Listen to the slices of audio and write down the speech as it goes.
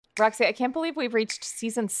Roxy, I can't believe we've reached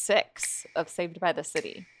season 6 of Saved by the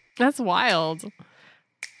City. That's wild.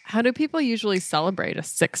 How do people usually celebrate a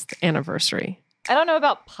 6th anniversary? I don't know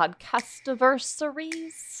about podcast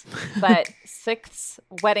anniversaries, but 6th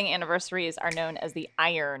wedding anniversaries are known as the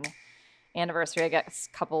iron anniversary. I guess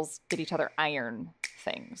couples get each other iron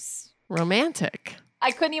things. Romantic.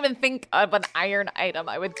 I couldn't even think of an iron item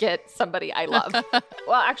I would get somebody I love.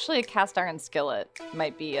 Well, actually, a cast iron skillet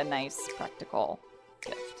might be a nice practical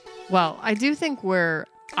gift. Well, I do think we're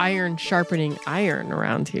iron sharpening iron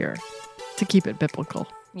around here to keep it biblical.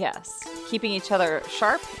 Yes, keeping each other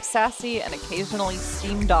sharp, sassy, and occasionally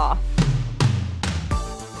steamed off.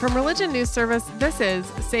 From Religion News Service, this is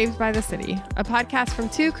Saved by the City, a podcast from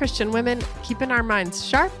two Christian women keeping our minds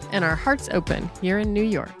sharp and our hearts open here in New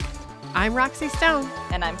York. I'm Roxy Stone.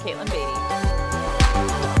 And I'm Caitlin Beatty.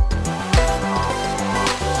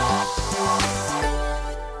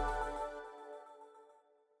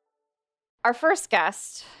 Our first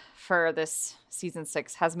guest for this season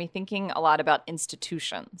 6 has me thinking a lot about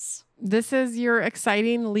institutions. This is your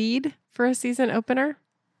exciting lead for a season opener?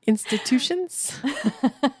 Institutions?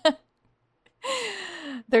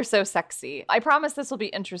 They're so sexy. I promise this will be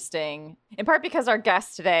interesting, in part because our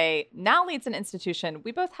guest today now leads an institution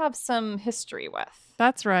we both have some history with.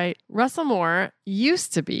 That's right. Russell Moore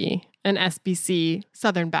used to be an SBC,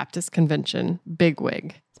 Southern Baptist Convention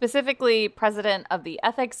bigwig. Specifically, president of the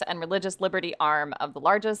Ethics and Religious Liberty arm of the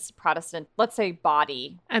largest Protestant, let's say,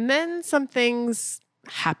 body. And then some things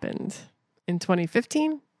happened in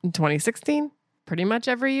 2015, in 2016, pretty much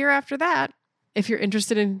every year after that. If you're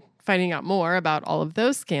interested in finding out more about all of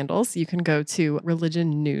those scandals, you can go to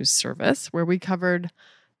Religion News Service, where we covered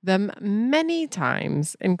them many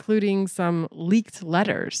times, including some leaked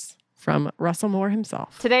letters from Russell Moore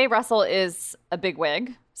himself. Today, Russell is a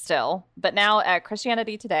bigwig still, but now at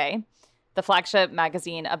Christianity Today, the flagship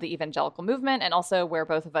magazine of the evangelical movement, and also where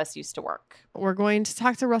both of us used to work. We're going to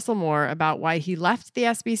talk to Russell Moore about why he left the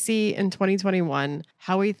SBC in 2021,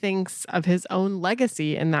 how he thinks of his own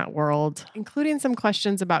legacy in that world, including some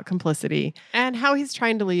questions about complicity, and how he's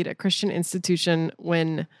trying to lead a Christian institution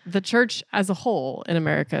when the church as a whole in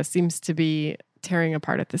America seems to be tearing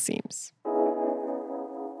apart at the seams.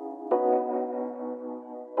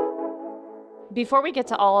 Before we get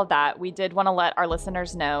to all of that, we did want to let our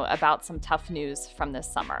listeners know about some tough news from this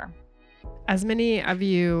summer. As many of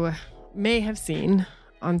you may have seen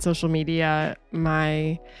on social media,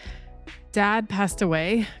 my dad passed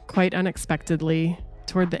away quite unexpectedly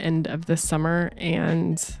toward the end of this summer,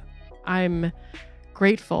 and I'm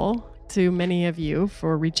grateful to many of you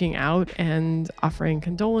for reaching out and offering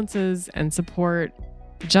condolences and support.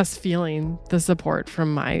 Just feeling the support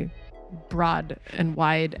from my broad and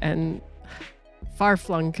wide and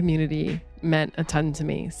far-flung community meant a ton to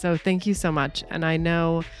me. So thank you so much. And I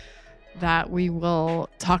know that we will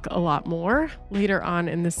talk a lot more later on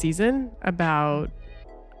in the season about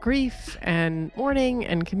grief and mourning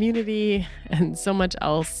and community and so much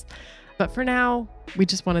else. But for now, we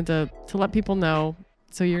just wanted to let people know,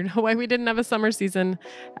 so you know why we didn't have a summer season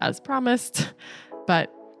as promised.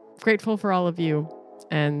 But grateful for all of you.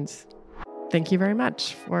 And thank you very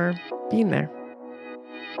much for being there.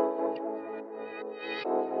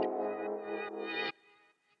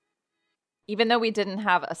 Even though we didn't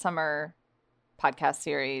have a summer podcast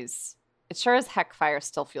series, it sure as heck fire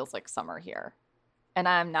still feels like summer here. And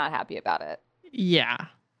I'm not happy about it. Yeah,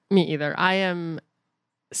 me either. I am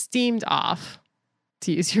steamed off,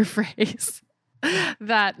 to use your phrase,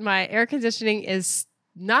 that my air conditioning is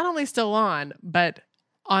not only still on, but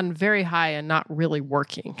on very high and not really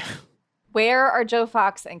working. Where are Joe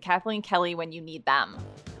Fox and Kathleen Kelly when you need them?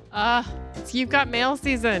 You've got mail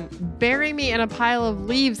season. Bury me in a pile of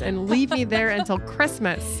leaves and leave me there until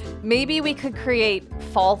Christmas. Maybe we could create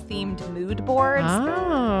fall-themed mood boards.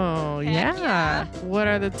 Oh, yeah. What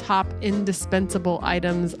are the top indispensable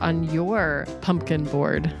items on your pumpkin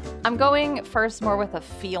board? I'm going first more with a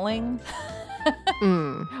feeling.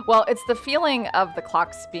 Well, it's the feeling of the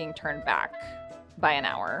clocks being turned back by an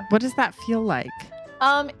hour. What does that feel like?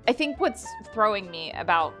 I think what's throwing me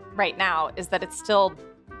about right now is that it's still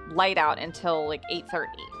light out until like 8:30.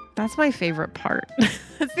 That's my favorite part.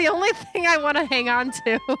 It's the only thing I want to hang on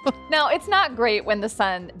to. Now, it's not great when the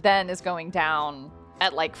sun then is going down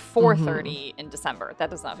at like 4:30 in December. That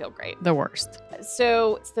does not feel great. The worst.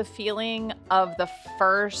 So it's the feeling of the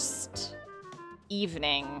first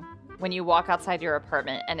evening when you walk outside your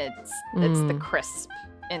apartment and it's the crisp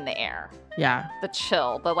in the air. Yeah. The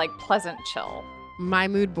chill, the like pleasant chill. My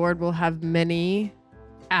mood board will have many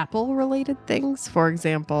Apple-related things. For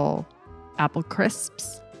example, apple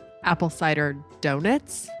crisps, apple cider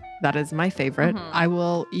donuts, That is my favorite. I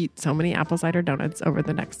will eat so many apple cider donuts over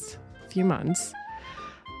the next few months.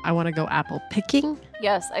 I want to go apple picking.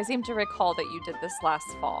 Yes, I seem to recall that you did this last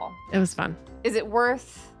fall. It was fun. Is it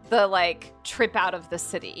worth the trip out of the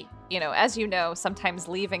city? As you know, sometimes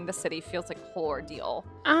leaving the city feels like a whole ordeal.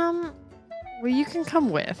 Well, you can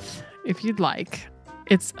come with if you'd like.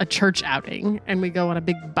 It's a church outing and we go on a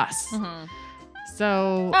big bus.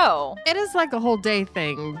 So it is like a whole day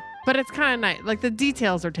thing, but it's kind of nice. Like the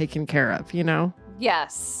details are taken care of,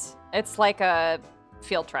 Yes. It's like a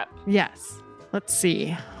field trip. Yes. Let's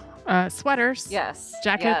see. Sweaters. Yes.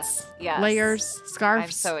 Jackets. Yes. Layers. Scarves.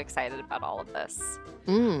 I'm so excited about all of this.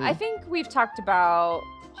 I think we've talked about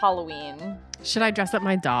Halloween. Should I dress up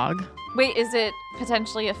my dog? Wait, is it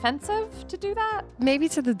potentially offensive to do that? Maybe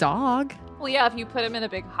to the dog. Well, yeah, if you put him in a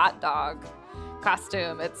big hot dog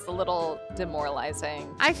costume, it's a little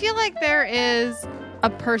demoralizing. I feel like there is a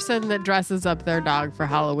person that dresses up their dog for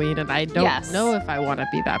Halloween, and I don't know if I want to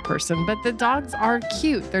be that person, but the dogs are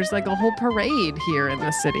cute. There's like a whole parade here in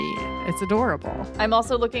the city. It's adorable. I'm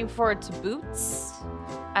also looking forward to boots.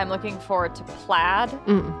 I'm looking forward to plaid.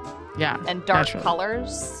 Yeah. And dark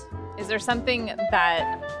colors. Is there something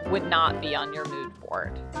that would not be on your mood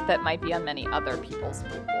board that might be on many other people's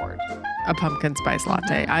mood board? A pumpkin spice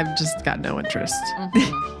latte. I've just got no interest.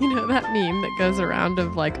 You know that meme that goes around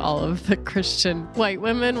of all of the Christian white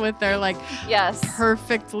women with their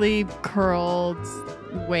perfectly curled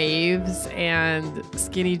waves and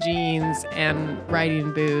skinny jeans and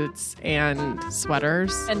riding boots and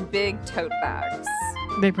sweaters. And big tote bags.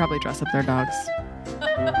 They probably dress up their dogs.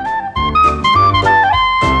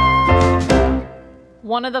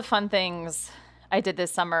 One of the fun things I did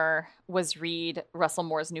this summer was read Russell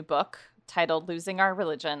Moore's new book titled Losing Our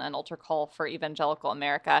Religion, an Altar Call for Evangelical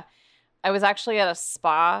America. I was actually at a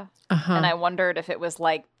spa, and I wondered if it was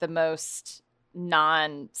the most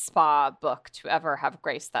non-spa book to ever have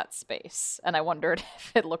graced that space. And I wondered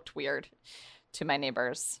if it looked weird to my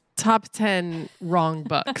neighbors. Top 10 wrong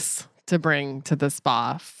books to bring to the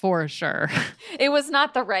spa, for sure. It was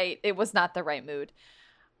not the right mood.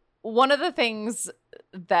 One of the things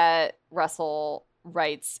that Russell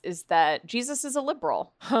writes is that Jesus is a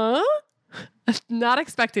liberal. Huh? Not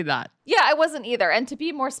expecting that. Yeah, I wasn't either. And to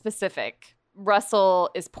be more specific,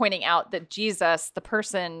 Russell is pointing out that Jesus, the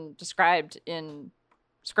person described in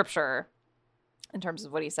Scripture in terms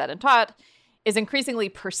of what he said and taught, is increasingly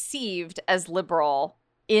perceived as liberal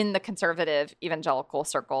in the conservative evangelical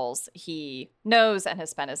circles he knows and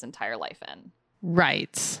has spent his entire life in.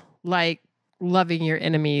 Right. Like loving your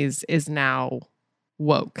enemies is now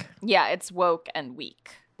woke. Yeah, it's woke and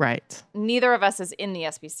weak. Right. Neither of us is in the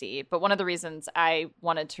SBC, but one of the reasons I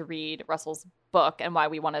wanted to read Russell's book and why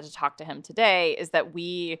we wanted to talk to him today is that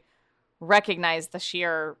we recognize the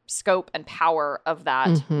sheer scope and power of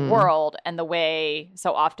that world and the way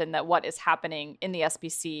so often that what is happening in the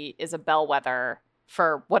SBC is a bellwether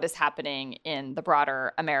for what is happening in the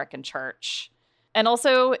broader American church. And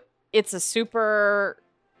also, it's a super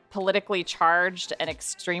politically charged and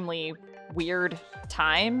extremely weird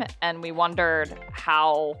time, and we wondered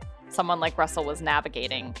how someone like Russell was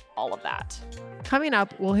navigating all of that. Coming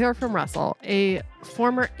up, we'll hear from Russell, a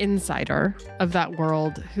former insider of that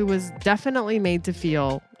world who was definitely made to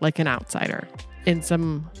feel like an outsider in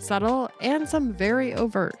some subtle and some very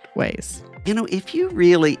overt ways. If you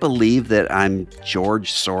really believe that I'm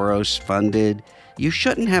George Soros funded, you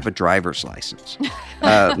shouldn't have a driver's license,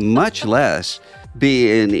 much less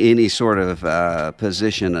be in any sort of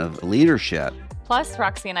position of leadership. Plus,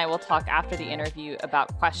 Roxy and I will talk after the interview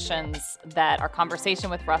about questions that our conversation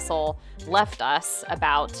with Russell left us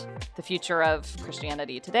about the future of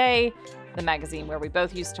Christianity Today, the magazine where we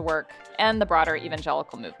both used to work, and the broader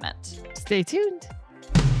evangelical movement. Stay tuned.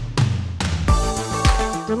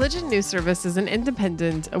 Religion News Service is an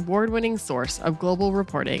independent, award-winning source of global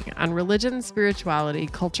reporting on religion, spirituality,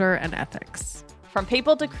 culture, and ethics. From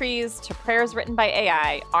papal decrees to prayers written by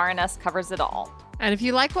AI, RNS covers it all. And if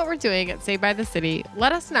you like what we're doing at Saved by the City,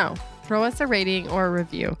 let us know. Throw us a rating or a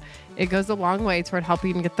review. It goes a long way toward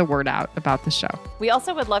helping get the word out about the show. We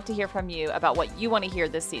also would love to hear from you about what you want to hear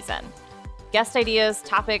this season. Guest ideas,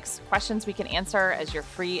 topics, questions we can answer as your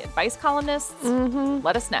free advice columnists.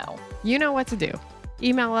 Let us know. You know what to do.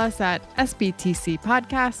 Email us at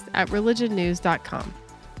sbtcpodcast@religionnews.com.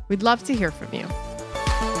 We'd love to hear from you.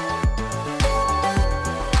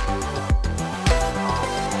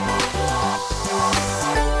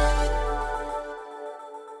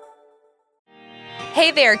 Hey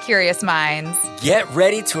there, curious minds. Get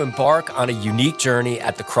ready to embark on a unique journey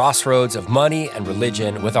at the crossroads of money and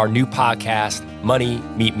religion with our new podcast, Money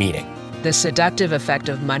Meet Meaning. the seductive effect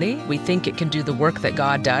of money. We think it can do the work that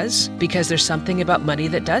God does because there's something about money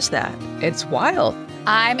that does that. It's wild.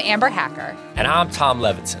 I'm Amber Hacker. And I'm Tom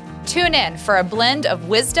Levinson. Tune in for a blend of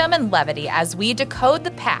wisdom and levity as we decode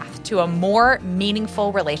the path to a more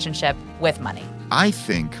meaningful relationship with money. I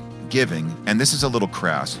think giving, and this is a little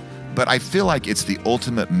crass, but I feel like it's the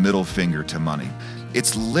ultimate middle finger to money.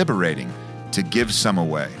 It's liberating to give some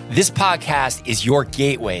away. This podcast is your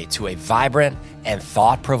gateway to a vibrant and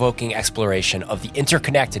thought-provoking exploration of the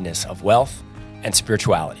interconnectedness of wealth and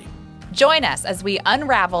spirituality. Join us as we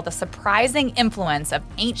unravel the surprising influence of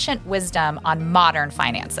ancient wisdom on modern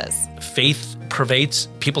finances. Faith pervades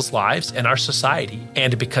people's lives and our society.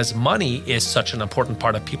 And because money is such an important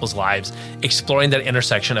part of people's lives, exploring that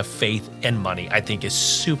intersection of faith and money, I think is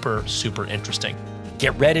super, super interesting.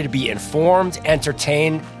 Get ready to be informed,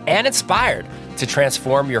 entertained, and inspired to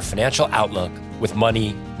transform your financial outlook with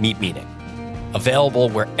Money Meet Meaning. Available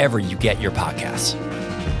wherever you get your podcasts.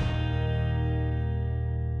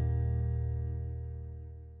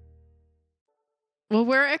 Well,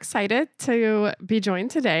 we're excited to be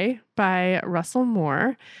joined today by Russell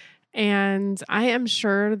Moore. And I am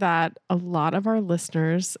sure that a lot of our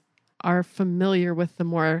listeners are familiar with the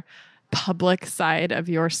more public side of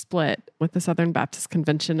your split with the Southern Baptist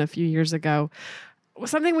Convention a few years ago.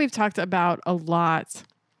 Something we've talked about a lot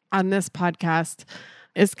on this podcast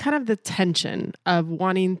is kind of the tension of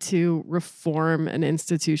wanting to reform an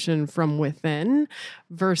institution from within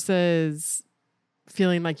versus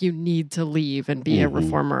feeling like you need to leave and be a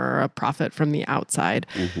reformer or a prophet from the outside.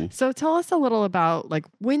 So tell us a little about, like,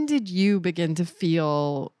 when did you begin to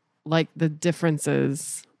feel like the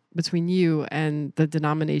differences between you and the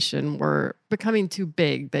denomination were becoming too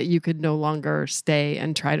big that you could no longer stay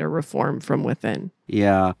and try to reform from within?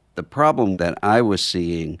 Yeah. The problem that I was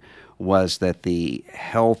seeing was that the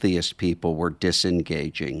healthiest people were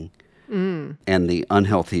disengaging and the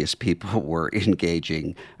unhealthiest people were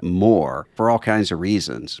engaging more for all kinds of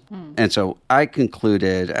reasons. And so I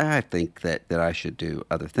concluded, I think that I should do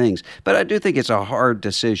other things. But I do think it's a hard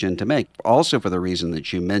decision to make, also for the reason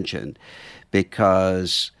that you mentioned,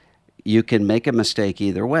 because you can make a mistake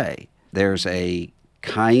either way. There's a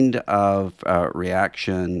kind of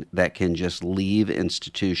reaction that can just leave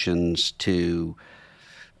institutions to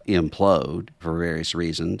implode for various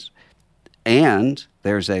reasons. And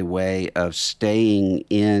there's a way of staying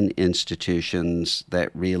in institutions that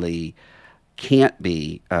really can't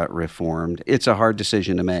be reformed. It's a hard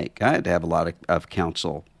decision to make. I had to have a lot of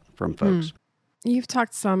counsel from folks. You've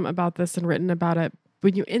talked some about this and written about it.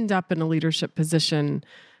 When you end up in a leadership position,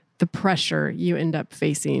 the pressure you end up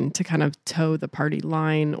facing to kind of toe the party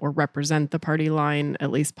line or represent the party line, at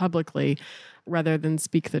least publicly, rather than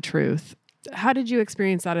speak the truth. How did you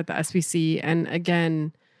experience that at the SBC? And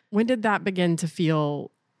again, when did that begin to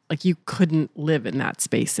feel like you couldn't live in that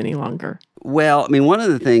space any longer? Well, I mean, one of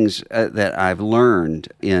the things that I've learned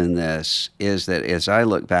in this is that as I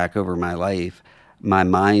look back over my life, my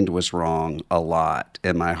mind was wrong a lot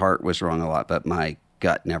and my heart was wrong a lot, but my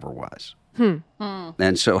gut never was.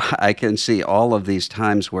 And so I can see all of these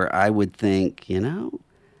times where I would think,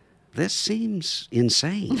 this seems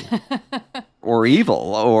insane or evil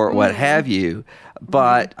or what have you.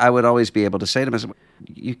 But I would always be able to say to myself,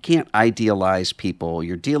 you can't idealize people.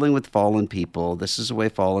 You're dealing with fallen people. This is the way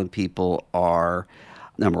fallen people are,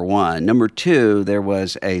 number one. Number two, there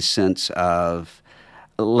was a sense of,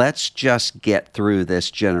 let's just get through this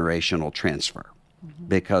generational transfer.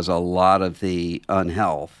 Because a lot of the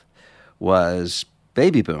unhealth was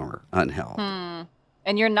baby boomer unhealth.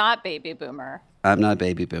 And you're not baby boomer. I'm not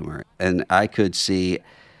baby boomer. And I could see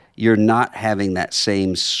you're not having that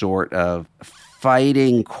same sort of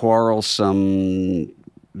fighting, quarrelsome,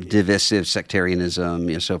 divisive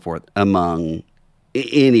sectarianism, so forth, among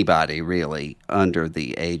anybody really under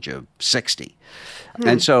the age of 60.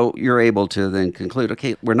 And so you're able to then conclude,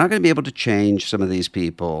 okay, we're not going to be able to change some of these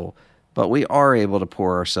people, but we are able to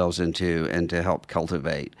pour ourselves into and to help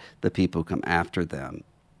cultivate the people who come after them.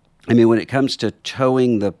 I mean, when it comes to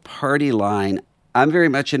towing the party line, I'm very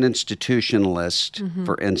much an institutionalist,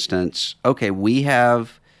 for instance. Okay, we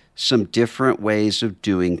have some different ways of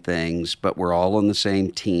doing things, but we're all on the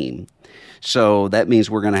same team. So that means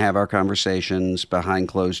we're going to have our conversations behind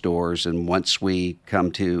closed doors, and once we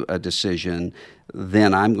come to a decision,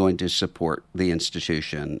 then I'm going to support the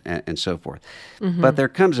institution and so forth. But there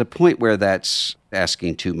comes a point where that's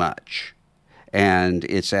asking too much. And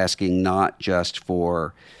it's asking not just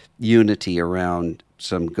for unity around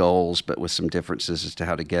some goals, but with some differences as to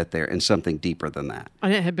how to get there and something deeper than that.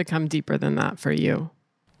 And it had become deeper than that for you.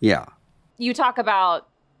 Yeah. You talk about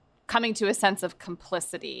coming to a sense of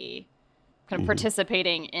complicity. kind of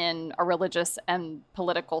participating in a religious and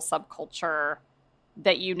political subculture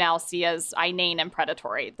that you now see as inane and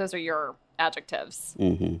predatory. Those are your adjectives.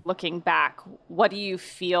 Looking back, what do you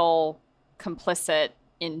feel complicit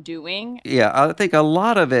in doing? Yeah, I think a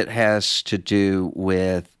lot of it has to do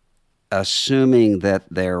with assuming that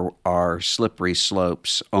there are slippery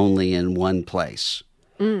slopes only in one place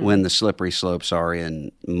when the slippery slopes are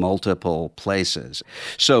in multiple places.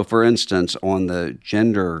 So, for instance, on the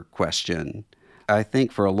gender question, I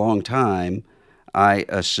think for a long time, I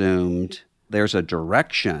assumed there's a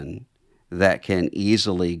direction that can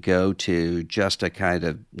easily go to just a kind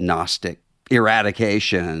of Gnostic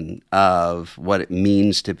eradication of what it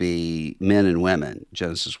means to be men and women,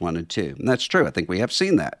 Genesis 1 and 2. And that's true. I think we have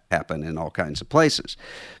seen that happen in all kinds of places.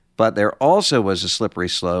 But there also was a slippery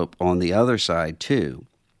slope on the other side, too.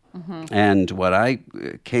 And what I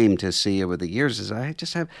came to see over the years is I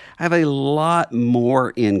have a lot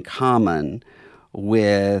more in common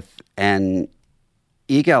with an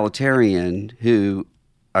egalitarian who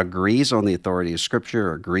agrees on the authority of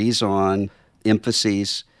Scripture, agrees on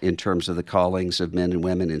emphases in terms of the callings of men and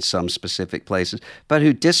women in some specific places, but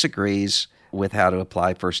who disagrees with how to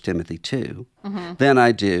apply 1 Timothy 2 than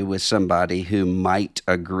I do with somebody who might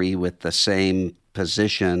agree with the same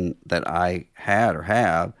position that I had or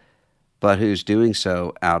have, but who's doing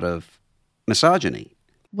so out of misogyny.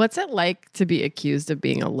 What's it like to be accused of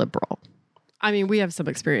being a liberal? I mean, we have some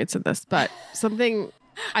experience in this, but something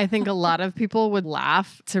I think a lot of people would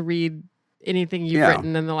laugh to read anything you've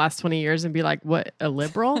written in the last 20 years and be like, what, a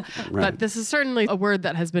liberal? But this is certainly a word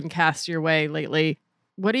that has been cast your way lately.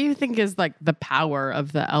 What do you think is like the power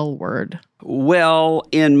of the L word? Well,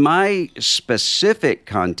 in my specific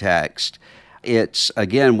context, it's,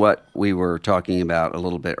 again, what we were talking about a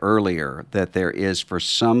little bit earlier, that there is for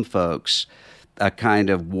some folks a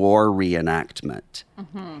kind of war reenactment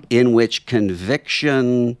in which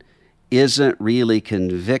conviction isn't really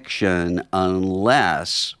conviction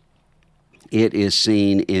unless it is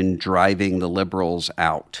seen in driving the liberals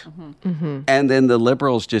out. And then the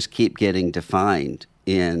liberals just keep getting defined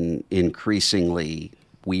in increasingly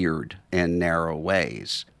weird and narrow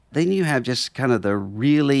ways. Then you have just kind of the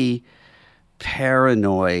really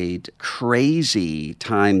paranoid, crazy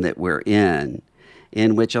time that we're in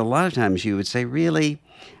which a lot of times you would say, really,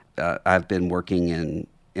 I've been working in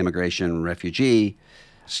immigration and refugee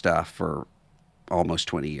stuff for almost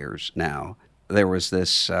 20 years now. There was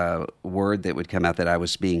this word that would come out that I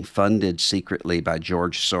was being funded secretly by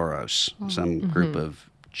George Soros, some group of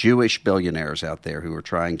Jewish billionaires out there who were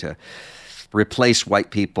trying to replace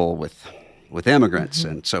white people with immigrants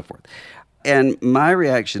and so forth. And my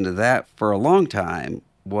reaction to that for a long time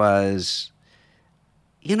was,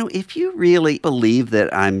 if you really believe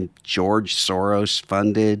that I'm George Soros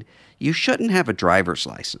funded, you shouldn't have a driver's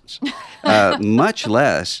license, much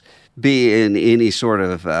less be in any sort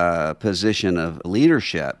of position of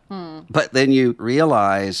leadership. But then you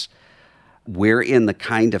realize we're in the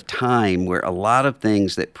kind of time where a lot of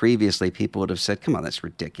things that previously people would have said, come on, that's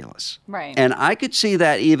ridiculous. Right. And I could see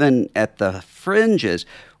that even at the fringes.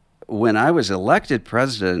 When I was elected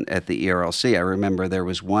president at the ERLC, I remember there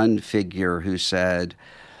was one figure who said,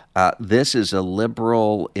 this is a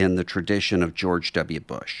liberal in the tradition of George W.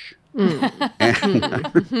 Bush.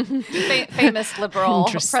 Famous liberal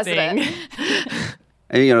president.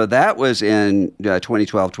 And, that was in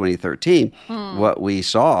 2012, 2013. What we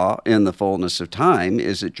saw in the fullness of time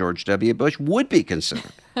is that George W. Bush would be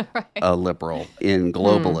considered a liberal in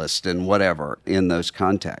globalist and whatever in those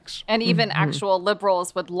contexts. And even actual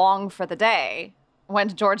liberals would long for the day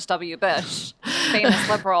when George W. Bush, famous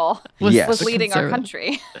liberal, was leading our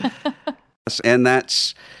country. And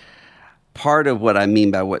that's part of what I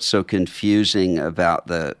mean by what's so confusing about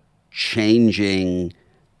the changing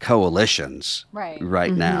coalitions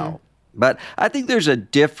right now. But I think there's a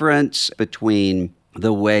difference between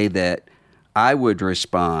the way that I would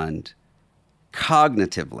respond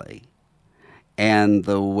cognitively and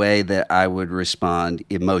the way that I would respond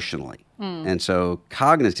emotionally. And so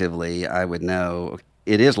cognitively, I would know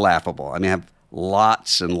it is laughable. I mean, I have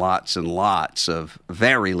lots and lots and lots of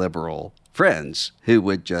very liberal friends who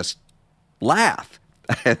would just laugh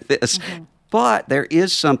at this. But there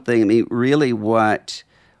is something, really what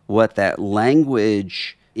that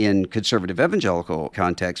language in conservative evangelical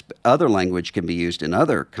context, but other language can be used in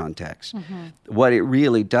other contexts. What it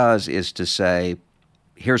really does is to say,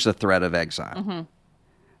 here's a threat of exile.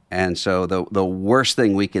 And so the worst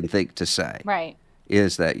thing we can think to say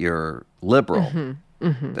is that you're liberal.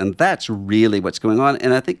 And that's really what's going on.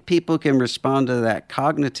 And I think people can respond to that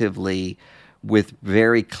cognitively with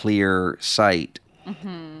very clear sight.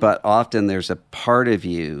 But often there's a part of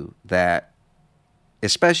you that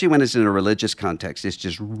especially when it's in a religious context, it's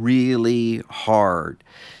just really hard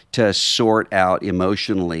to sort out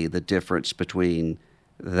emotionally the difference between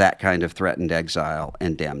that kind of threatened exile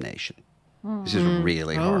and damnation. It's just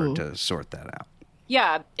really hard to sort that out.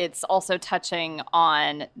 Yeah, it's also touching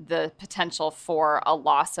on the potential for a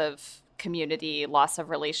loss of community, loss of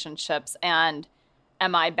relationships, and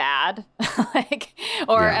am I bad?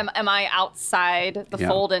 Am I outside the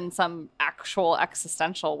fold in some actual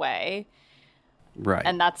existential way? Right.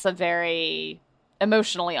 And that's a very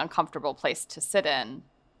emotionally uncomfortable place to sit in.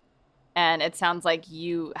 And it sounds like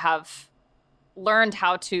you have learned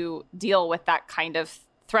how to deal with that kind of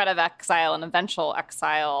threat of exile and eventual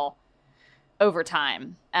exile over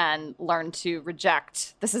time and learn to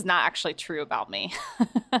reject, this is not actually true about me.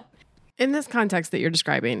 In this context that you're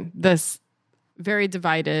describing, this very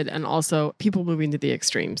divided and also people moving to the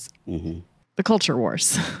extremes, the culture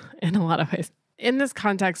wars in a lot of ways. In this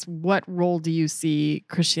context, what role do you see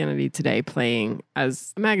Christianity Today playing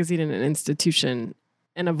as a magazine and an institution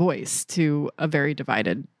and a voice to a very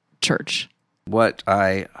divided church? What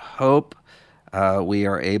I hope we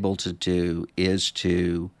are able to do is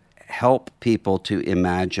to help people to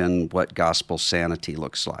imagine what gospel sanity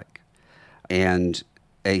looks like, and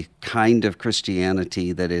a kind of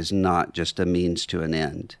Christianity that is not just a means to an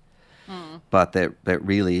end, but that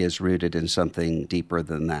really is rooted in something deeper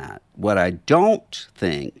than that. What I don't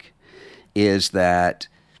think is that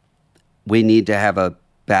we need to have a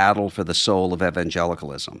battle for the soul of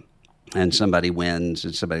evangelicalism, and somebody wins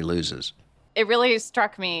and somebody loses. It really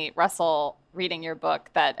struck me, Russell, reading your book,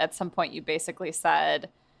 that at some point you basically said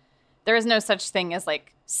there is no such thing as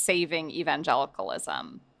like saving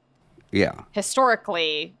evangelicalism. Yeah.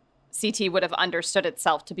 Historically, CT would have understood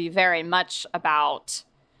itself to be very much about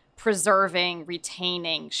preserving,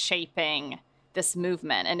 retaining, shaping this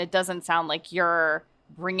movement. And it doesn't sound like you're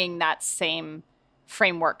bringing that same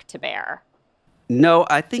framework to bear. No,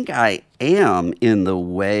 I think I am in the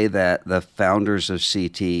way that the founders of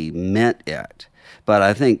CT meant it. But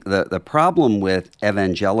I think the problem with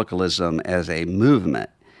evangelicalism as a movement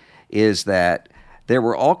is that there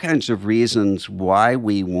were all kinds of reasons why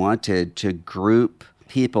we wanted to group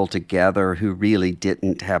people together who really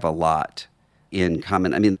didn't have a lot in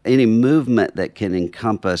common. I mean, any movement that can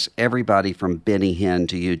encompass everybody from Benny Hinn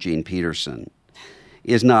to Eugene Peterson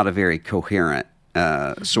is not a very coherent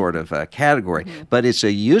sort of category. But it's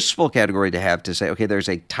a useful category to have to say, okay, there's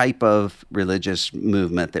a type of religious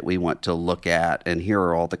movement that we want to look at, and here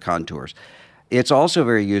are all the contours. It's also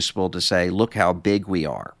very useful to say, look how big we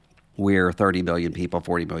are. We're 30 million people,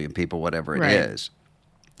 40 million people, whatever it is.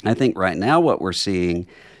 I think right now what we're seeing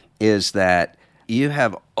is that you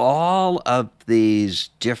have all of these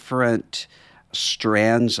different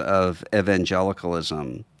strands of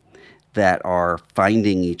evangelicalism that are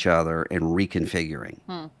finding each other and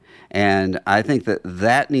reconfiguring. And I think that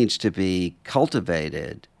that needs to be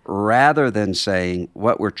cultivated rather than saying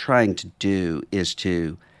what we're trying to do is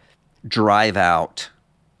to drive out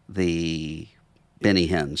the Benny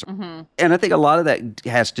Hinns. And I think a lot of that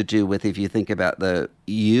has to do with, if you think about the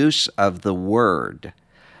use of the word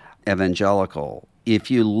evangelical,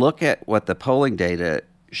 if you look at what the polling data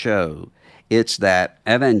show, it's that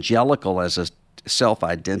evangelical as a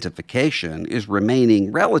self-identification is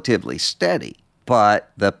remaining relatively steady,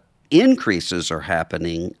 but the increases are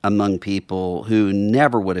happening among people who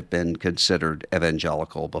never would have been considered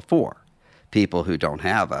evangelical before, people who don't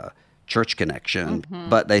have a church connection,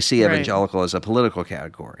 but they see evangelical as a political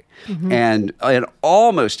category. And in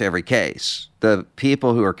almost every case, the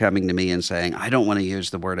people who are coming to me and saying, I don't want to use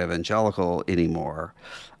the word evangelical anymore,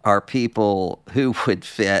 are people who would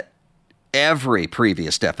fit every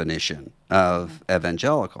previous definition of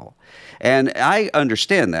evangelical. And I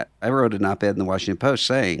understand that. I wrote an op-ed in the Washington Post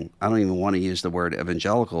saying, I don't even want to use the word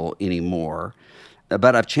evangelical anymore,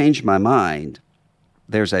 but I've changed my mind.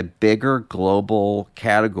 There's a bigger global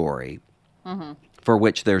category for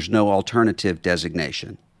which there's no alternative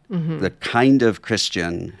designation. The kind of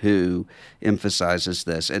Christian who emphasizes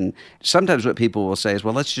this. And sometimes what people will say is,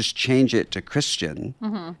 well, let's just change it to Christian.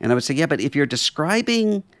 And I would say, yeah, but if you're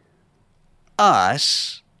describing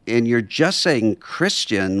us and you're just saying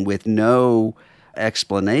Christian with no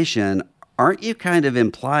explanation, aren't you kind of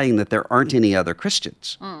implying that there aren't any other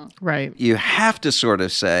Christians? Right. You have to sort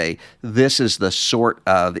of say, this is the sort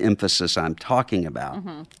of emphasis I'm talking about.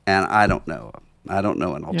 And I don't know. I don't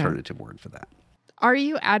know an alternative word for that. Are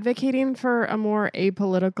you advocating for a more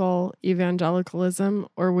apolitical evangelicalism,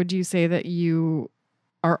 or would you say that you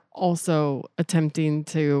are also attempting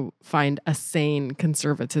to find a sane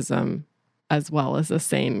conservatism as well as a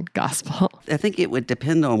sane gospel? I think it would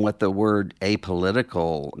depend on what the word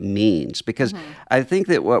apolitical means, because I think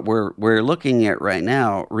that what we're looking at right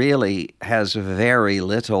now really has very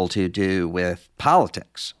little to do with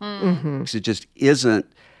politics. It just isn't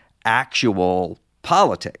actual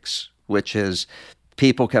politics, which is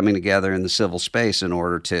people coming together in the civil space in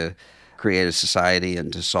order to create a society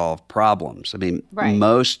and to solve problems. I mean,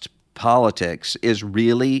 most politics is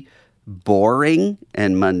really boring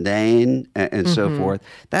and mundane and so forth.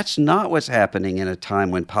 That's not what's happening in a time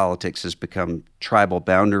when politics has become tribal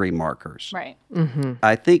boundary markers. Right.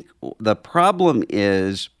 I think the problem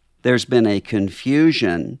is there's been a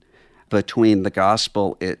confusion between the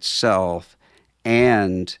gospel itself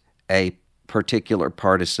and a particular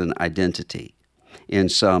partisan identity in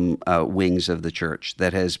some wings of the church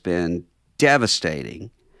that has been devastating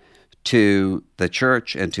to the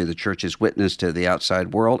church and to the church's witness to the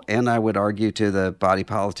outside world, and I would argue to the body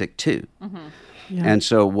politic too. And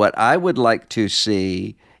so what I would like to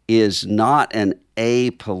see is not an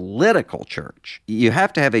apolitical church. You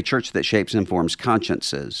have to have a church that shapes and forms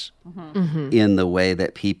consciences in the way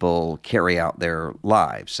that people carry out their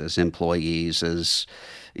lives as employees, as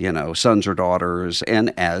sons or daughters,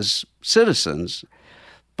 and as citizens.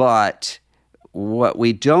 But what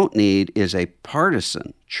we don't need is a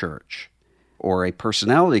partisan church or a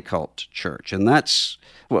personality cult church. And that's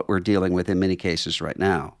what we're dealing with in many cases right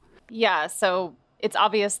now. Yeah, so it's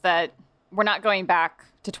obvious that we're not going back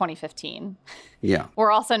to 2015. Yeah.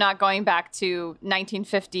 We're also not going back to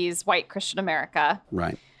 1950s white Christian America.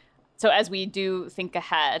 Right. So as we do think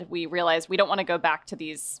ahead, we realize we don't want to go back to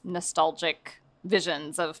these nostalgic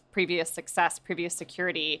visions of previous success, previous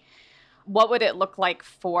security. What would it look like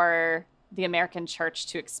for the American church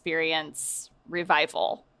to experience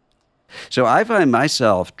revival? So I find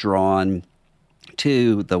myself drawn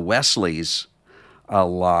to the Wesleys a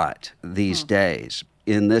lot these days.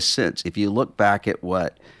 In this sense, if you look back at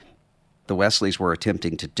what the Wesleys were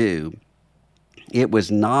attempting to do, it was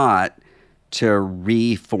not to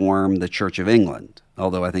reform the Church of England,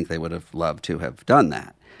 although I think they would have loved to have done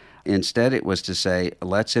that. Instead, it was to say,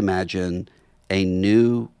 let's imagine a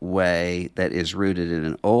new way that is rooted in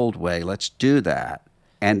an old way. Let's do that.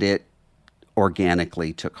 And it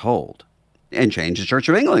organically took hold and changed the Church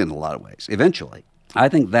of England in a lot of ways, eventually. I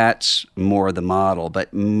think that's more the model,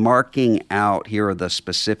 but marking out here are the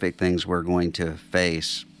specific things we're going to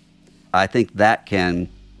face, I think that can,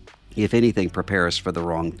 if anything, prepare us for the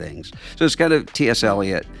wrong things. So it's kind of T.S.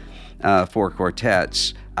 Eliot, Four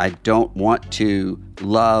Quartets. I don't want to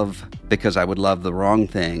love because I would love the wrong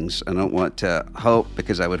things. I don't want to hope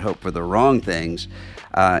because I would hope for the wrong things.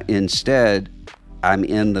 Instead, I'm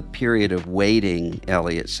in the period of waiting,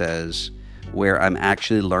 Eliot says, where I'm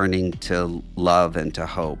actually learning to love and to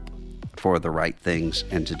hope for the right things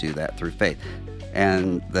and to do that through faith.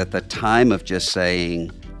 And that the time of just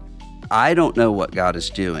saying, I don't know what God is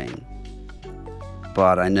doing,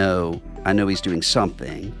 but I know He's doing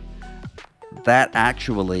something, that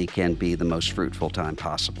actually can be the most fruitful time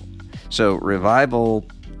possible. So revival,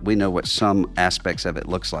 we know what some aspects of it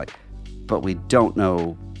looks like, but we don't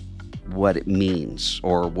know what it means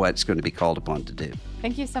or what it's going to be called upon to do.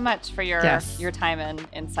 Thank you so much for your time and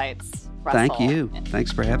insights, Russell. Thank you.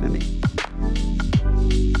 Thanks for having me.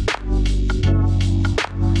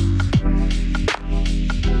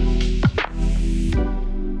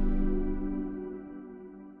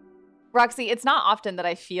 Roxy, it's not often that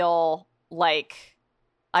I feel like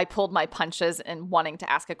I pulled my punches in wanting to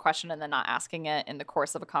ask a question and then not asking it in the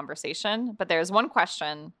course of a conversation. But there's one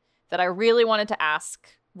question that I really wanted to ask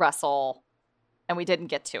Russell, and we didn't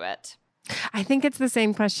get to it. I think it's the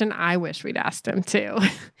same question I wish we'd asked him too.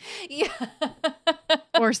 Yeah.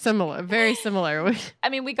 Or similar, very similar. I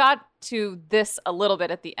mean, we got to this a little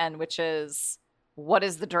bit at the end, which is what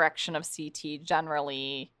is the direction of CT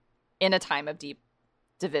generally in a time of deep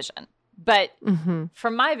division? But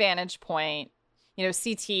from my vantage point,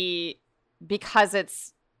 CT, because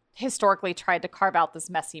it's historically tried to carve out this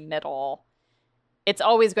messy middle, it's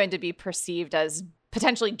always going to be perceived as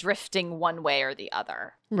potentially drifting one way or the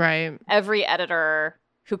other. Right. Every editor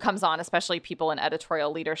who comes on, especially people in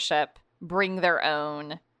editorial leadership, bring their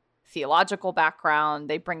own theological background.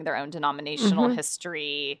 They bring their own denominational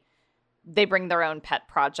history. They bring their own pet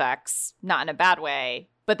projects, not in a bad way,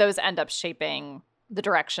 but those end up shaping the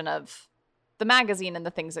direction of the magazine and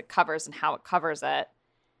the things it covers and how it covers it.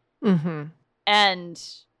 And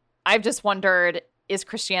I've just wondered, is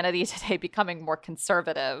Christianity today becoming more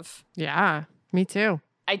conservative? Yeah, me too.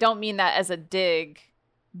 I don't mean that as a dig,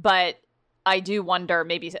 but I do wonder,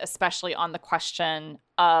 maybe especially on the question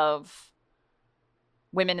of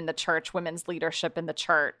women in the church, women's leadership in the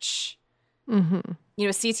church, Mm-hmm. You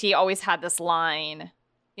know, CT always had this line,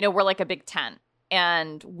 you know, we're like a big tent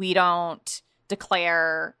and we don't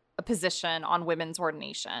declare a position on women's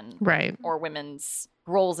ordination Right. or women's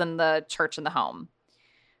roles in the church and the home.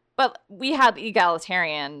 But we had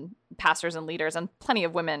egalitarian pastors and leaders and plenty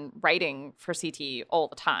of women writing for CT all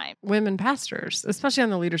the time. Women pastors, especially on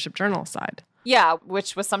the Leadership Journal side. Yeah,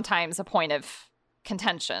 which was sometimes a point of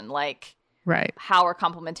contention. Like, Right. how are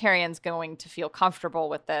complementarians going to feel comfortable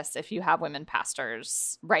with this if you have women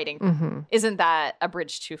pastors writing? Mm-hmm. Isn't that a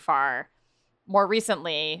bridge too far? More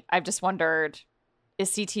recently, I've just wondered,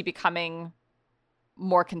 is CT becoming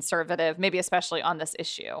more conservative, maybe especially on this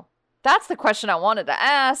issue? That's the question I wanted to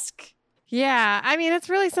ask. Yeah. I mean, it's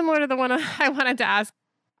really similar to the one I wanted to ask.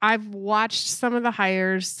 I've watched some of the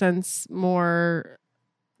hires since Moore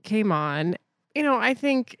came on. You know, I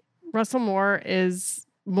think Russell Moore is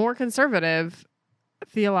more conservative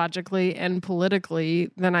theologically and politically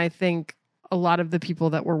than I think a lot of the people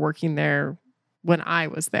that were working there when I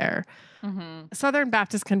was there. Mm-hmm. Southern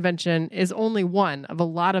Baptist Convention is only one of a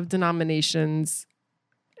lot of denominations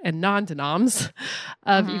and non-denoms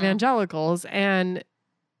of evangelicals. And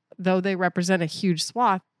though they represent a huge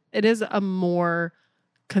swath, it is a more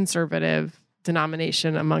conservative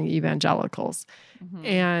denomination among evangelicals. Mm-hmm.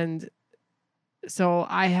 And so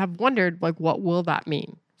I have wondered, like, what will that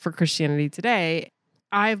mean for Christianity today?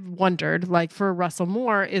 I've wondered, like, for Russell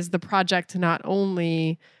Moore, is the project not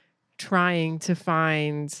only trying to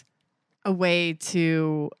find a way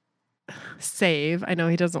to save, I know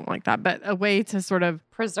he doesn't like that, but a way to sort of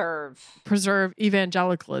preserve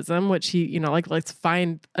evangelicalism, which he, you know, like, let's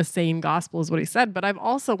find a sane gospel is what he said. But I've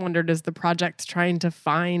also wondered, is the project trying to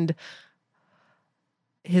find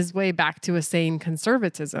his way back to a sane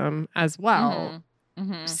conservatism as well,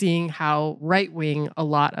 seeing how right-wing a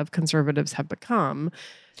lot of conservatives have become?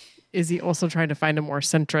 Is he also trying to find a more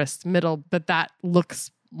centrist middle, but that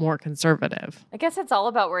looks more conservative? I guess it's all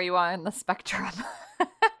about where you are in the spectrum.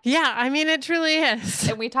 Yeah, I mean, it truly is.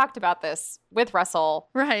 And we talked about this with Russell.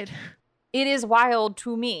 Right. It is wild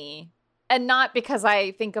to me, and not because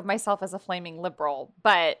I think of myself as a flaming liberal,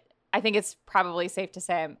 but I think it's probably safe to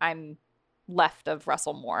say I'm left of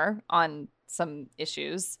Russell Moore on some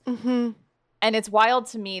issues. Mm-hmm. And it's wild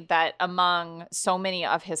to me that among so many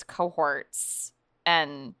of his cohorts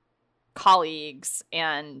and colleagues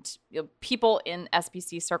and, you know, people in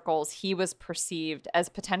SBC circles, he was perceived as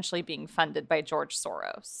potentially being funded by George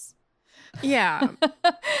Soros. Yeah.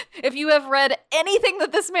 If you have read anything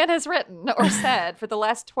that this man has written or said for the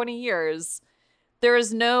last 20 years, there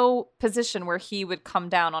is no position where he would come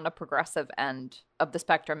down on a progressive end of the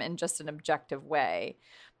spectrum in just an objective way.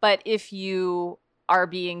 But if you are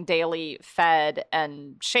being daily fed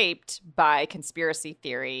and shaped by conspiracy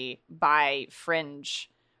theory, by fringe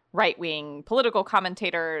right-wing political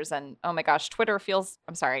commentators, and oh my gosh,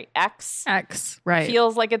 X, right.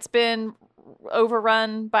 feels like it's been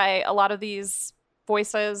overrun by a lot of these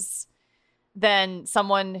voices, then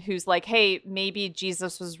someone who's like, hey, maybe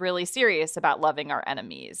Jesus was really serious about loving our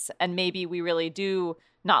enemies, and maybe we really do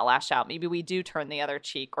not lash out, maybe we do turn the other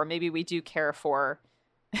cheek, or maybe we do care for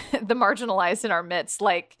the marginalized in our midst,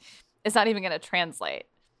 like, it's not even going to translate.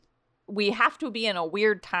 We have to be in a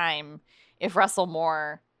weird time if Russell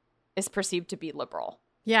Moore is perceived to be liberal.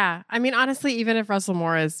 Yeah. I mean, honestly, even if Russell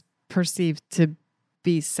Moore is perceived to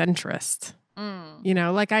be centrist, you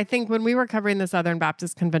know, like, I think when we were covering the Southern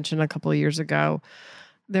Baptist Convention a couple of years ago,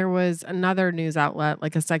 there was another news outlet,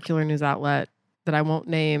 like a secular news outlet that I won't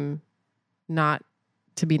name, not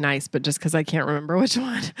to be nice, but just because I can't remember which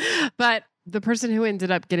one. But the person who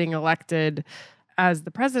ended up getting elected as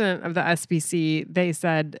the president of the SBC, they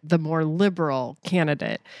said the more liberal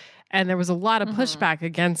candidate. And there was a lot of pushback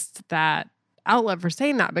against that outlet for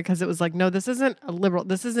saying that, because it was like, no, this isn't a liberal.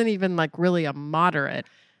 This isn't even like really a moderate,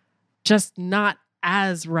 just not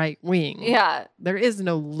as right wing. Yeah. There is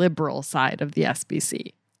no liberal side of the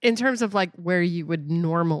SBC in terms of like where you would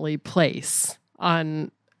normally place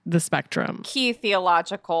on the spectrum. Key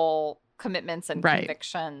theological commitments and Right.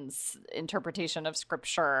 convictions, interpretation of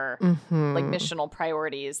scripture, Mhm. like missional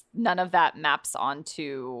priorities, none of that maps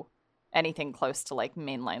onto anything close to like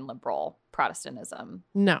mainline liberal Protestantism.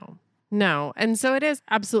 No. And so it is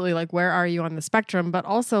absolutely like, where are you on the spectrum? But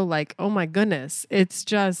also like, oh my goodness, it's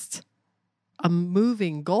just a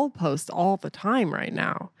moving goalpost all the time right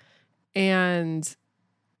now. And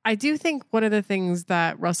I do think one of the things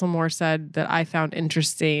that Russell Moore said that I found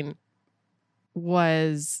interesting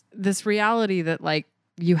was this reality that like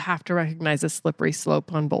you have to recognize a slippery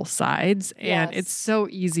slope on both sides. And Yes. it's so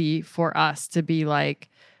easy for us to be like,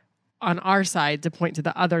 on our side, to point to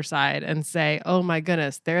the other side and say, oh my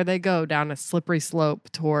goodness, there they go down a slippery slope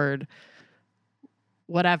toward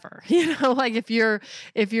whatever. Like if you're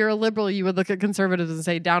a liberal, you would look at conservatives and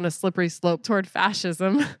say down a slippery slope toward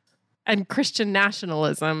fascism and Christian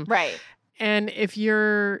nationalism. Right. And if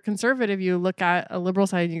you're conservative, you look at a liberal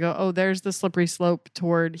side and you go, oh, there's the slippery slope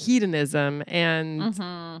toward hedonism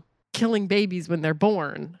and killing babies when they're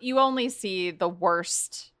born. You only see the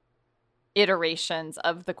worst iterations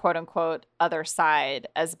of the quote unquote other side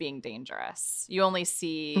as being dangerous. You only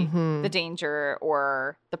see the danger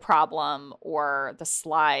or the problem or the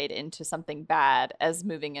slide into something bad as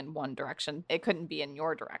moving in one direction. It couldn't be in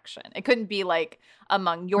your direction. It couldn't be like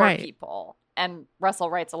among your people. And Russell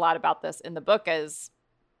writes a lot about this in the book as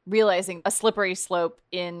realizing a slippery slope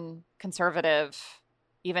in conservative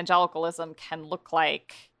evangelicalism can look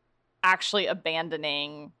like actually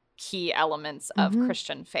abandoning key elements of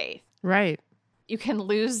Christian faith. Right. You can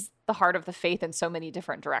lose the heart of the faith in so many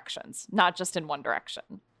different directions, not just in one direction.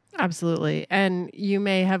 Absolutely. And you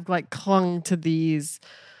may have like clung to these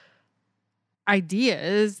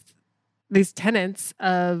ideas, these tenets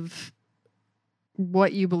of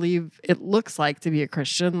what you believe it looks like to be a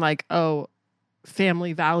Christian, like, oh,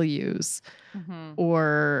 family values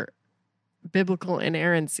or biblical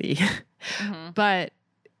inerrancy. But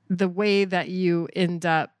the way that you end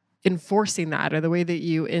up enforcing that, or the way that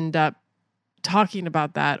you end up talking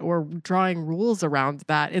about that or drawing rules around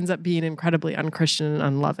that, ends up being incredibly unchristian and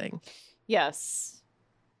unloving. Yes.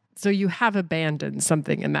 So you have abandoned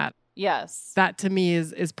something in that. Yes. That to me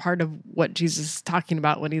is part of what Jesus is talking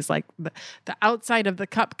about when he's like, the outside of the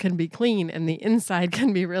cup can be clean and the inside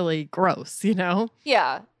can be really gross,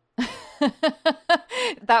 Yeah.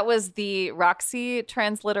 That was the Roxy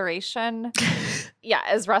transliteration. Yeah,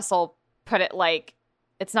 as Russell put it, like,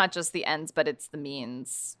 it's not just the ends, but it's the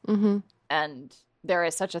means. And there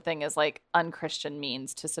is such a thing as like unchristian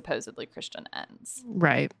means to supposedly Christian ends.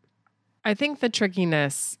 Right. I think the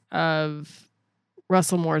trickiness of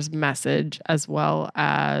Russell Moore's message, as well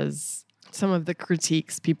as some of the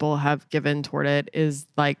critiques people have given toward it, is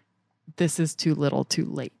like, this is too little too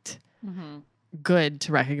late. Good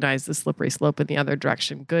to recognize the slippery slope in the other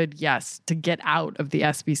direction. Good, yes, to get out of the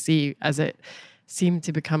SBC as it seemed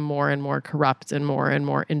to become more and more corrupt and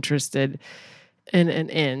more interested in an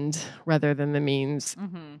end rather than the means.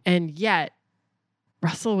 And yet,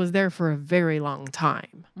 Russell was there for a very long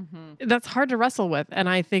time. That's hard to wrestle with. And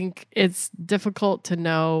I think it's difficult to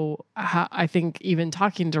know how, I think even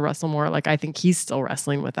talking to Russell Moore, like, I think he's still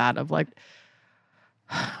wrestling with that of like,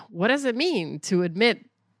 what does it mean to admit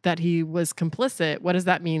that he was complicit? What does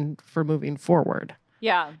that mean for moving forward?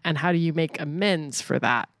 Yeah. And how do you make amends for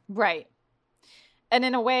that? Right. And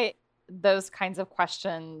in a way, those kinds of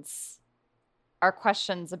questions are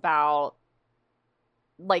questions about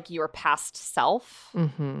like your past self.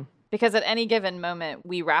 Because at any given moment,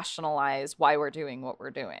 we rationalize why we're doing what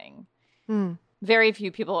we're doing. Very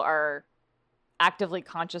few people are actively,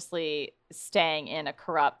 consciously staying in a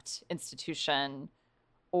corrupt institution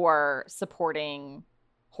or supporting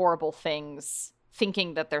horrible things,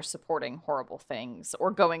 thinking that they're supporting horrible things,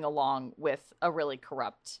 or going along with a really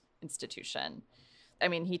corrupt institution. I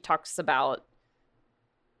mean, he talks about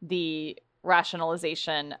the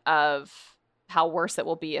rationalization of how worse it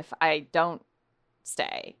will be if I don't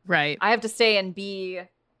stay. Right. I have to stay and be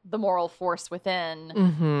the moral force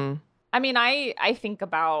within. I mean, I think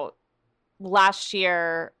about last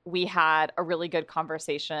year, we had a really good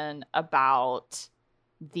conversation about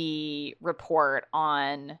the report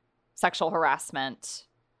on sexual harassment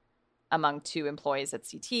among 2 employees at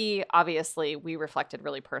CT. Obviously, we reflected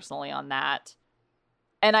really personally on that.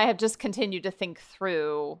 And I have just continued to think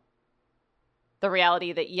through the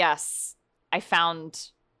reality that, yes, I found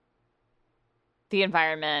the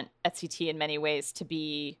environment at CT in many ways to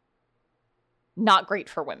be not great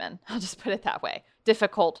for women. I'll just put it that way.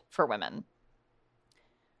 Difficult for women.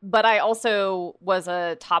 But I also was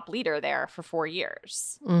a top leader there for 4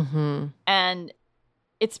 years. And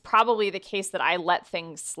it's probably the case that I let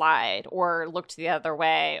things slide or looked the other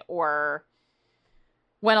way or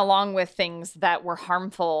went along with things that were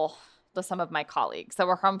harmful to some of my colleagues, that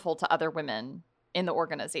were harmful to other women in the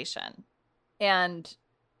organization. And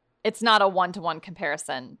it's not a one-to-one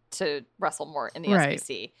comparison to Russell Moore in the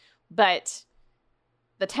SBC. But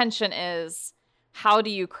the tension is, how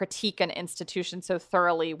do you critique an institution so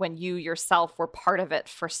thoroughly when you yourself were part of it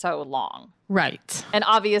for so long? Right. And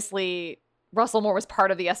obviously, Russell Moore was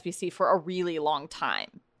part of the SBC for a really long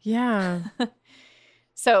time. Yeah.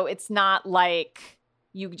 So it's not like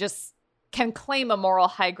you just can claim a moral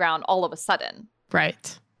high ground all of a sudden.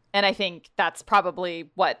 Right. And I think that's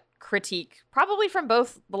probably what critique, probably from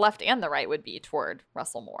both the left and the right, would be toward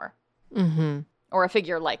Russell Moore. Or a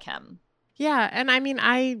figure like him. Yeah. And I mean,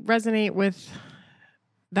 I resonate with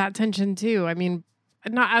that tension too. I mean,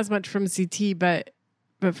 not as much from CT, but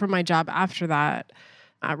from my job after that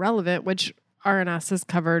at Relevant, which RNS has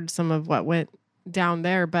covered some of what went down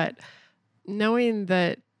there. But knowing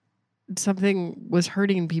that something was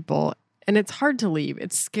hurting people, and it's hard to leave.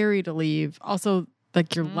 It's scary to leave. Also,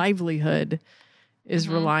 like your livelihood is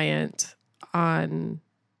reliant on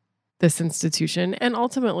this institution. And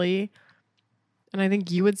ultimately, and I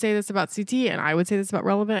think you would say this about CT, and I would say this about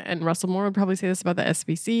Relevant, and Russell Moore would probably say this about the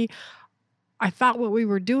SBC. I thought what we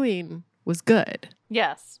were doing was good.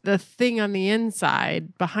 Yes. The thing on the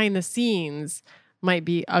inside, behind the scenes, might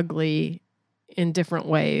be ugly in different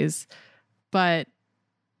ways, but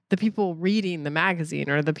the people reading the magazine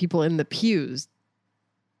or the people in the pews,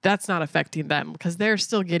 that's not affecting them because they're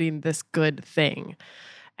still getting this good thing.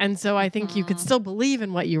 And so I think you could still believe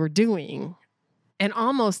in what you were doing and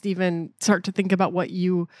almost even start to think about what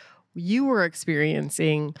you were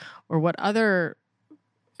experiencing or what other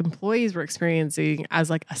employees were experiencing as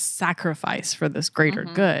like a sacrifice for this greater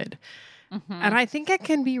good. And I think it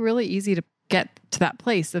can be really easy to get to that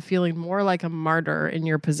place of feeling more like a martyr in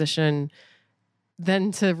your position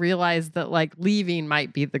than to realize that like leaving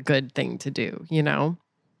might be the good thing to do, you know?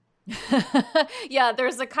 Yeah,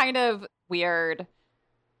 there's a kind of weird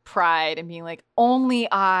pride in being like, only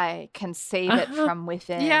I can save it from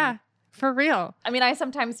within. Yeah, for real. I mean, I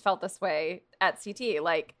sometimes felt this way at CT,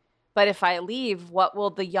 like, but if I leave, what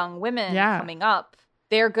will the young women coming up?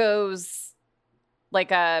 There goes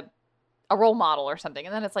like a role model or something.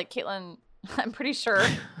 And then it's like, Caitlin, I'm pretty sure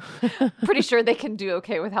they can do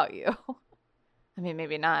okay without you. I mean,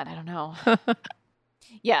 maybe not. I don't know.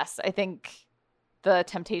 Yes, I think the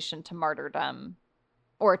temptation to martyrdom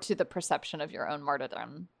or to the perception of your own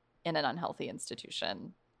martyrdom in an unhealthy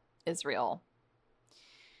institution is real.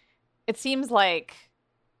 It seems like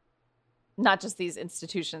not just these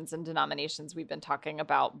institutions and denominations we've been talking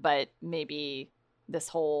about, but maybe this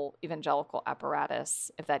whole evangelical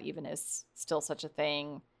apparatus, if that even is still such a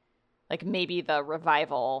thing, like maybe the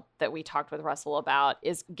revival that we talked with Russell about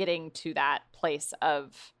is getting to that place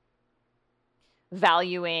of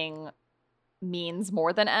valuing means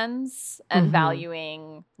more than ends and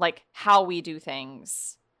valuing like how we do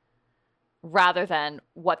things rather than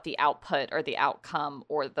what the output or the outcome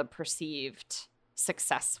or the perceived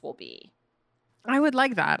success will be. I would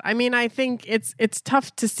like that. I mean, I think it's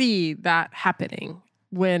tough to see that happening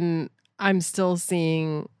when I'm still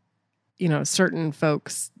seeing, you know, certain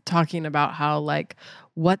folks talking about how like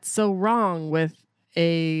what's so wrong with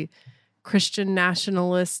a Christian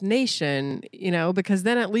nationalist nation, you know, because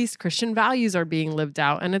then at least Christian values are being lived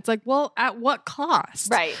out. And it's like, well, at what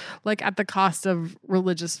cost? Right. Like at the cost of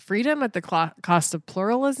religious freedom, at the cost of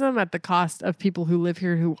pluralism, at the cost of people who live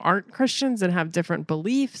here who aren't Christians and have different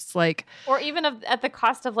beliefs, like, or even at the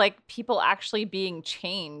cost of like people actually being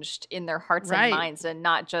changed in their hearts and minds and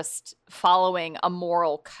not just following a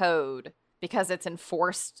moral code because it's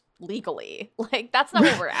enforced legally. Like, that's not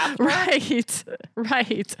what we're after.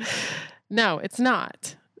 Right. No, it's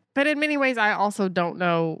not. But in many ways, I also don't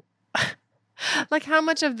know, like, how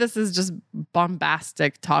much of this is just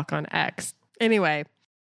bombastic talk on X. Anyway,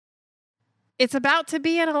 it's about to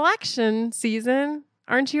be an election season.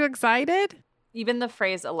 Aren't you excited? Even the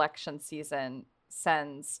phrase election season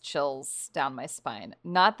sends chills down my spine.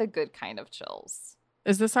 Not the good kind of chills.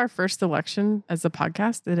 Is this our first election as a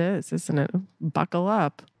podcast? It is, isn't it? Buckle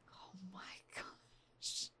up.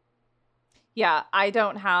 Yeah, I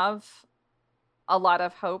don't have a lot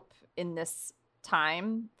of hope in this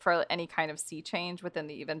time for any kind of sea change within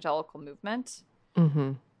the evangelical movement.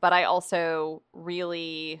 But I also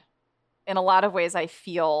really, in a lot of ways, I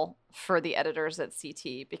feel for the editors at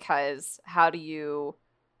CT, because how do you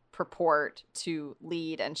purport to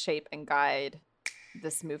lead and shape and guide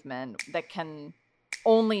this movement that can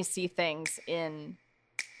only see things in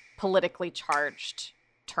politically charged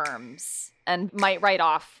terms and might write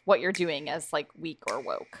off what you're doing as like weak or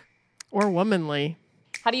woke or womanly?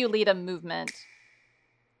 How do you lead a movement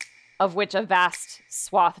of which a vast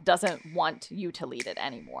swath doesn't want you to lead it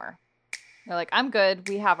anymore? They're like, I'm good.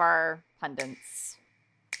 We have our pundits.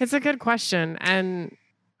 It's a good question. And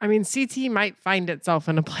I mean, CT might find itself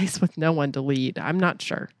in a place with no one to lead. I'm not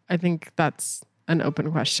sure. I think that's an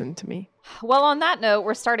open question to me. Well, on that note,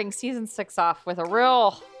 we're starting season 6 off with a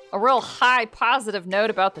real high positive note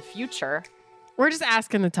about the future. We're just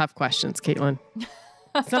asking the tough questions, Caitlin.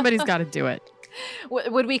 Somebody's got to do it.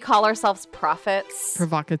 Would we call ourselves prophets?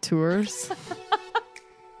 Provocateurs?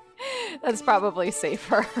 That's probably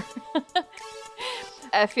safer.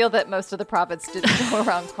 I feel that most of the prophets didn't go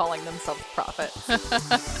around calling themselves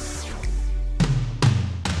prophets.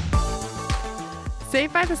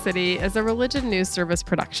 Saved by the City is a religion news service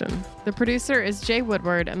production. The producer is Jay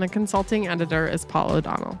Woodward and the consulting editor is Paul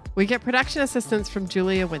O'Donnell. We get production assistance from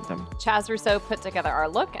Julia Wyndham. Chaz Rousseau put together our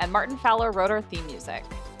look, and Martin Fowler wrote our theme music.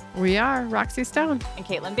 We are Roxy Stone. And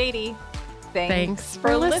Caitlin Beatty. Thanks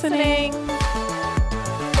for listening.